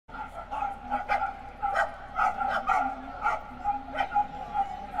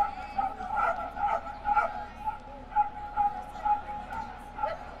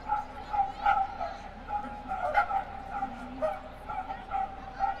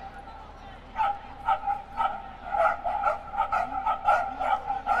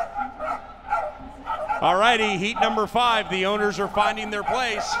All righty, heat number 5. The owners are finding their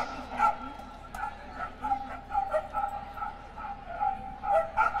place.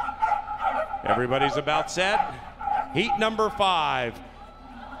 Everybody's about set. Heat number 5.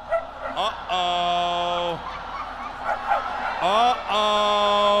 Uh-oh.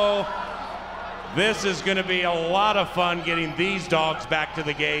 Uh-oh. This is going to be a lot of fun getting these dogs back to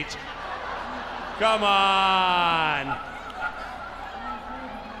the gate. Come on.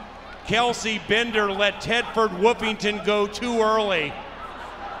 Kelsey Bender let Tedford Woofington go too early.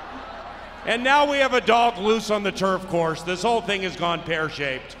 And now we have a dog loose on the turf course. This whole thing has gone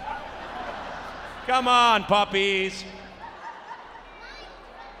pear-shaped. Come on, puppies.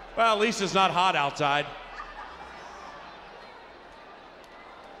 Well, at least it's not hot outside.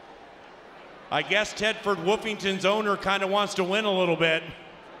 I guess Tedford Woofington's owner kind of wants to win a little bit.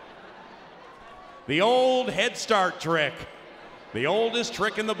 The old head start trick. The oldest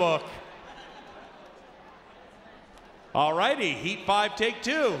trick in the book. All righty, heat 5, take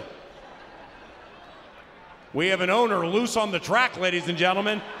 2. We have an owner loose on the track, ladies and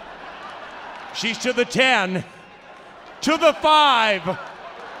gentlemen. She's to the 10, to the 5.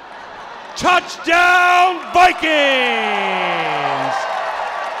 Touchdown, Vikings!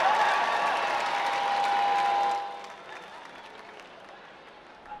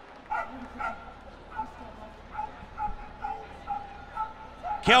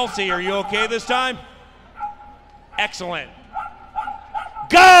 Kelsey, are you okay this time? Excellent.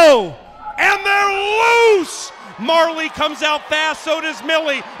 Go! And they're loose! Marley comes out fast, so does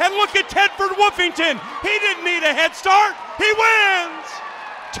Millie. And look at Tedford Woofington. He didn't need a head start. He wins!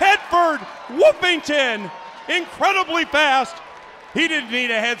 Tedford Woofington, incredibly fast. He didn't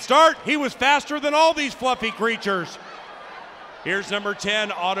need a head start. He was faster than all these fluffy creatures. Here's number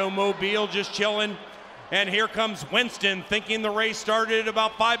 10, Automobile, just chilling. And here comes Winston, thinking the race started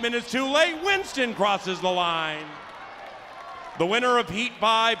about 5 minutes too late. Winston crosses the line. The winner of Heat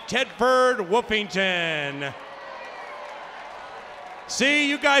 5, Tedford Woofington. See,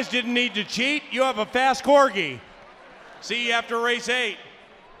 you guys didn't need to cheat. You have a fast Corgi. See you after race 8.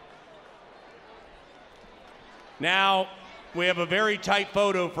 Now, we have a very tight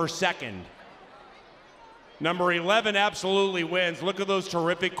photo for second. Number 11 absolutely wins. Look at those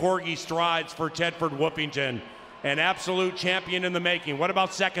terrific Corgi strides for Tedford Woofington. An absolute champion in the making. What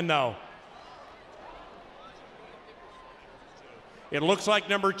about second, though? It looks like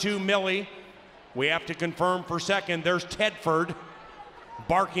number 2, Millie. We have to confirm for second. There's Tedford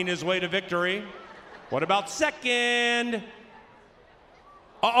barking his way to victory. What about second?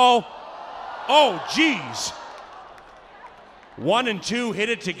 Uh-oh. Oh, geez. 1 and 2 hit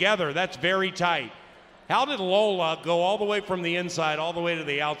it together. That's very tight. How did Lola go all the way from the inside all the way to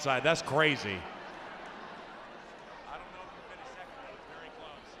the outside? That's crazy. I don't know if you finished second, but it's very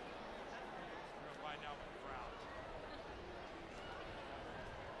close. We're going to find out from the crowd.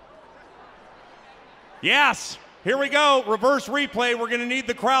 Yes, here we go. Reverse replay. We're going to need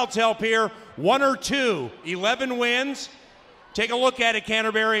the crowd's help here. 1 or 2. 11 wins. Take a look at it,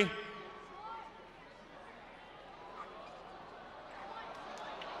 Canterbury.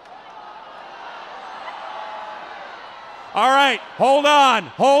 All right, hold on.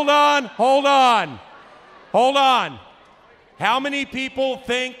 How many people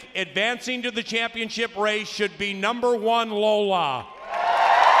think advancing to the championship race should be number 1, Lola?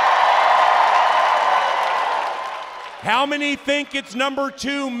 How many think it's number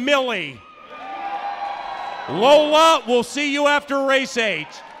 2, Millie? Lola, we'll see you after race 8.